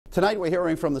Tonight we're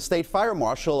hearing from the state fire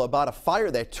marshal about a fire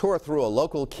that tore through a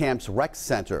local camp's rec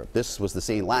center. This was the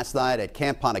scene last night at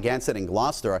Camp Pongansett in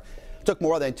Glocester. It took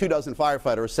more than 24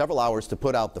 firefighters several hours to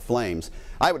put out the flames.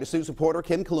 Eyewitness News reporter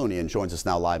Kim joins us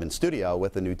now live in studio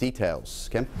with the new details.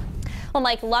 Kim? Well,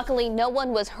 Mike, luckily no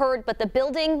one was hurt, but the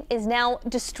building is now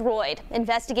destroyed.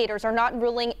 Investigators are not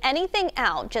ruling anything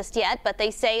out just yet, but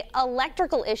they say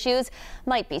electrical issues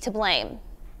might be to blame.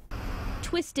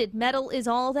 Twisted metal is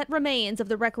all that remains of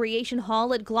the recreation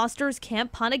hall at Gloucester's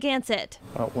Camp Pongansett.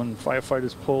 When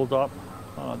firefighters pulled up,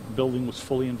 the building was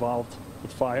fully involved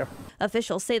with fire.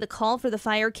 Officials say the call for the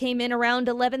fire came in around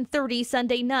 11:30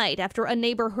 Sunday night after a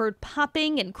neighbor heard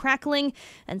popping and crackling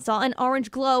and saw an orange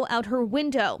glow out her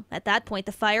window. At that point,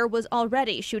 the fire was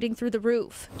already shooting through the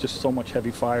roof. Just so much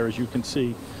heavy fire, as you can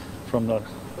see, from the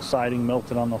siding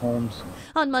melted on the homes.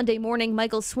 On Monday morning,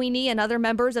 Michael Sweeney and other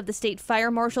members of the state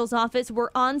fire marshal's office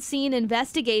were on scene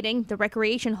investigating. The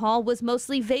recreation hall was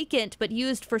mostly vacant but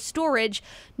used for storage.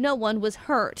 No one was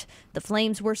hurt. The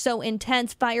flames were so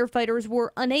intense, firefighters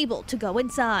were unable to go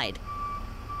inside.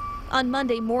 On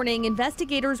Monday morning,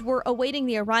 investigators were awaiting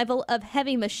the arrival of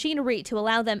heavy machinery to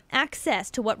allow them access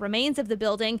to what remains of the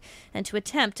building and to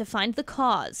attempt to find the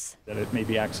cause. That it may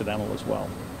be accidental as well.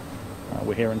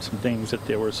 We're hearing some things that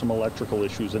there were some electrical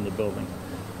issues in the building,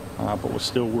 but we're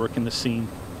still working the scene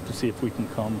to see if we can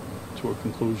come to a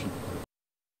conclusion.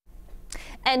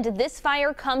 And this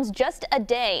fire comes just a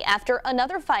day after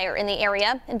another fire in the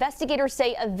area. Investigators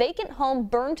say a vacant home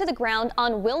burned to the ground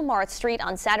on Wilmarth Street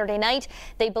on Saturday night.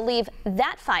 They believe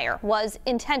that fire was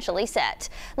intentionally set.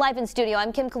 Live in studio,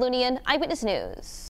 I'm Kim, Eyewitness News.